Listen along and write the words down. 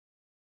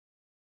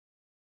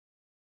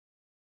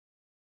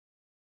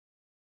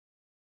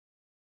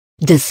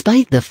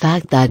Despite the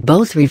fact that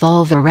both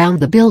revolve around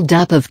the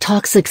buildup of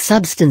toxic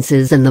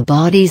substances in the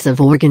bodies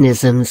of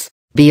organisms,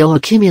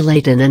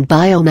 bioaccumulation and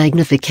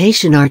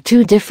biomagnification are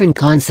two different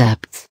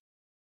concepts.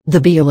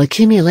 The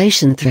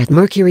bioaccumulation threat.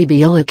 Mercury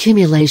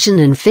bioaccumulation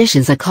in fish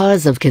is a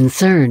cause of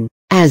concern,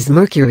 as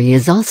mercury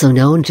is also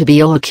known to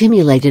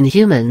bioaccumulate in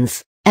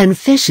humans, and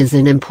fish is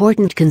an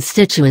important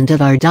constituent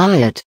of our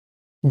diet.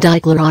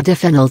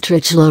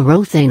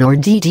 Dichlorodiphenyltrichloroethane or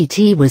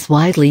DDT was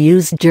widely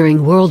used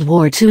during World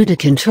War II to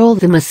control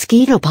the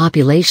mosquito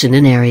population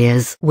in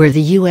areas where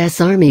the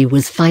U.S. Army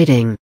was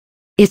fighting.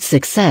 Its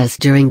success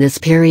during this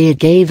period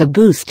gave a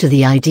boost to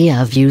the idea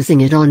of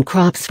using it on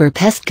crops for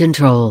pest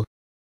control.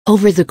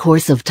 Over the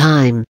course of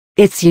time,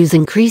 its use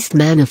increased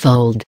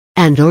manifold,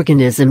 and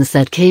organisms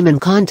that came in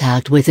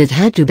contact with it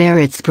had to bear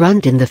its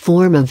brunt in the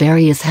form of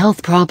various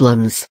health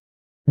problems.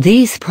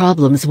 These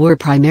problems were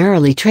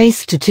primarily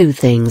traced to two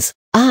things: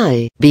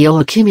 I.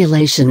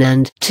 Bioaccumulation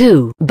and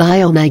 2.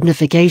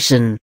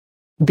 Biomagnification.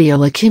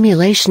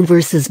 Bioaccumulation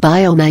versus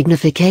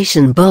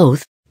biomagnification.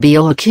 Both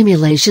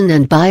bioaccumulation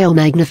and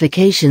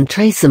biomagnification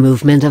trace a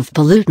movement of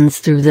pollutants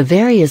through the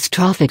various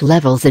trophic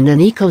levels in an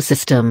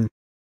ecosystem.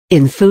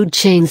 In food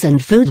chains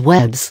and food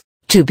webs,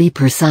 to be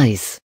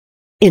precise.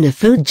 In a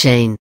food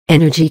chain,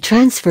 energy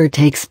transfer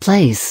takes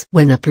place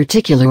when a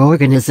particular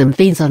organism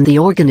feeds on the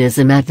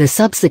organism at the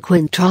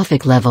subsequent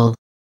trophic level.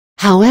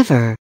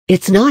 However,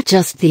 it's not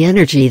just the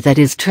energy that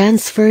is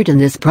transferred in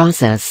this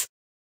process.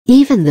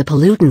 Even the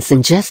pollutants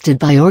ingested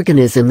by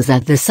organisms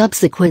at the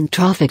subsequent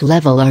trophic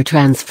level are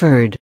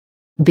transferred.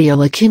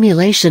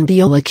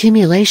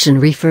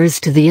 Bioaccumulation refers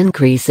to the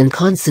increase in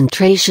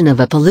concentration of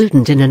a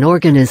pollutant in an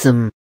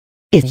organism.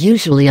 It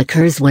usually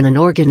occurs when an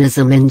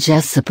organism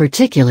ingests a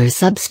particular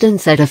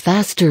substance at a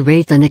faster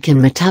rate than it can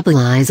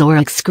metabolize or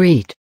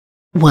excrete.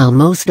 While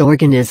most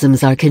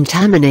organisms are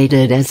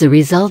contaminated as a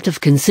result of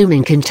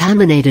consuming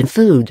contaminated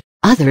food,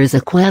 others,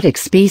 aquatic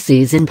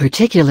species in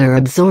particular,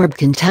 absorb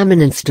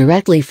contaminants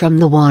directly from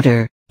the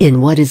water,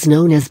 in what is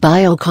known as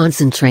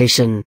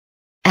bioconcentration.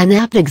 An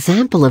apt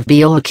example of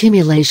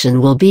bioaccumulation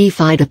will be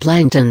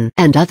phytoplankton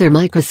and other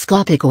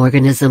microscopic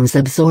organisms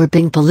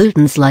absorbing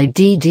pollutants like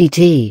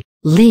DDT,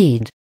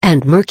 lead,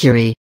 and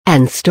mercury,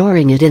 and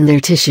storing it in their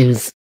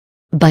tissues.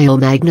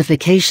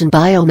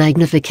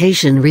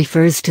 Biomagnification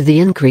refers to the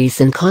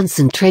increase in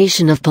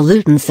concentration of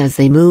pollutants as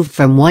they move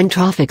from one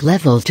trophic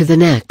level to the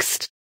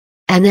next.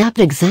 An apt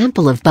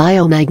example of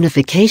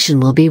biomagnification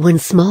will be when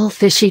small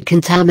fish eat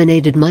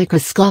contaminated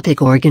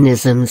microscopic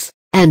organisms,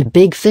 and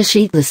big fish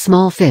eat the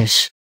small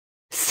fish.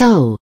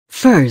 So,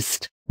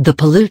 first, the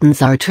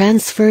pollutants are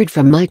transferred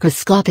from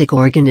microscopic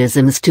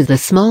organisms to the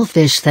small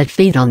fish that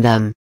feed on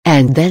them,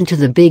 and then to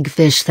the big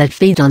fish that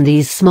feed on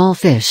these small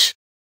fish.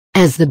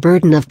 As the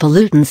burden of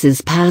pollutants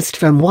is passed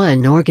from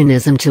one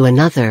organism to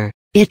another,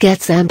 it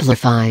gets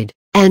amplified,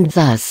 and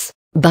thus,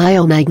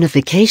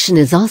 biomagnification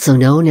is also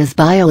known as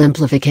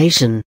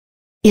bioamplification.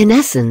 In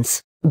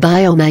essence,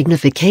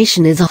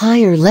 biomagnification is a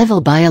higher-level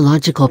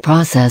biological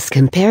process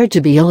compared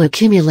to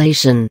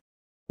bioaccumulation.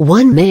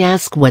 One may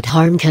ask, what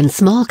harm can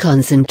small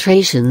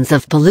concentrations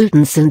of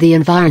pollutants in the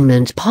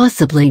environment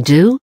possibly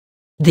do?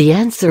 The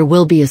answer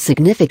will be a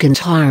significant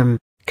harm,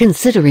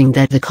 considering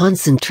that the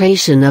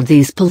concentration of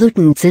these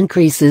pollutants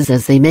increases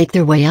as they make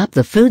their way up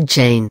the food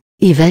chain,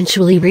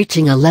 eventually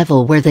reaching a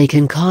level where they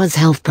can cause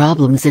health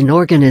problems in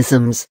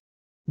organisms.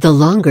 The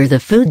longer the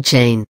food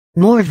chain,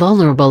 more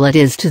vulnerable it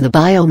is to the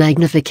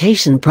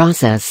biomagnification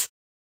process.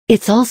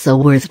 It's also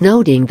worth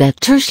noting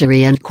that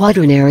tertiary and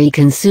quaternary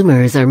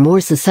consumers are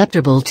more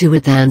susceptible to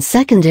it than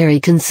secondary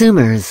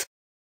consumers.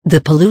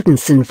 The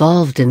pollutants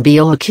involved in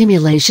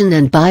bioaccumulation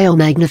and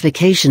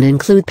biomagnification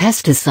include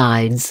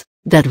pesticides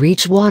that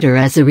reach water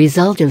as a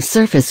result of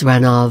surface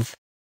runoff,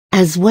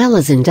 as well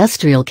as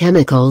industrial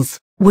chemicals,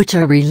 which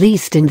are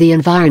released in the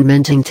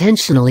environment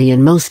intentionally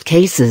in most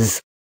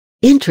cases.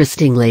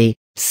 Interestingly,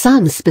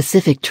 some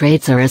specific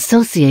traits are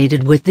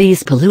associated with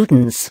these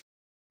pollutants.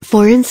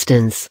 For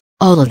instance,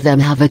 all of them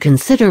have a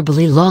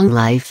considerably long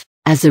life,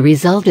 as a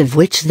result of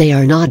which they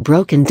are not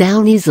broken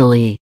down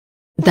easily.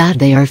 That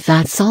they are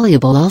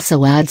fat-soluble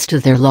also adds to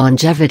their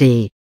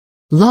longevity.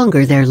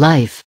 Longer their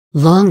life,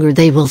 longer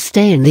they will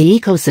stay in the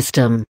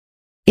ecosystem.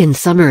 In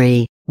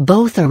summary,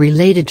 both are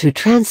related to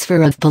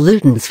transfer of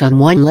pollutants from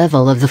one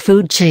level of the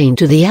food chain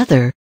to the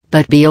other,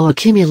 but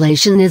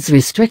bioaccumulation is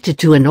restricted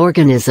to an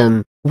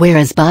organism,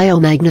 whereas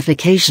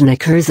biomagnification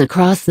occurs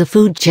across the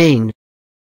food chain.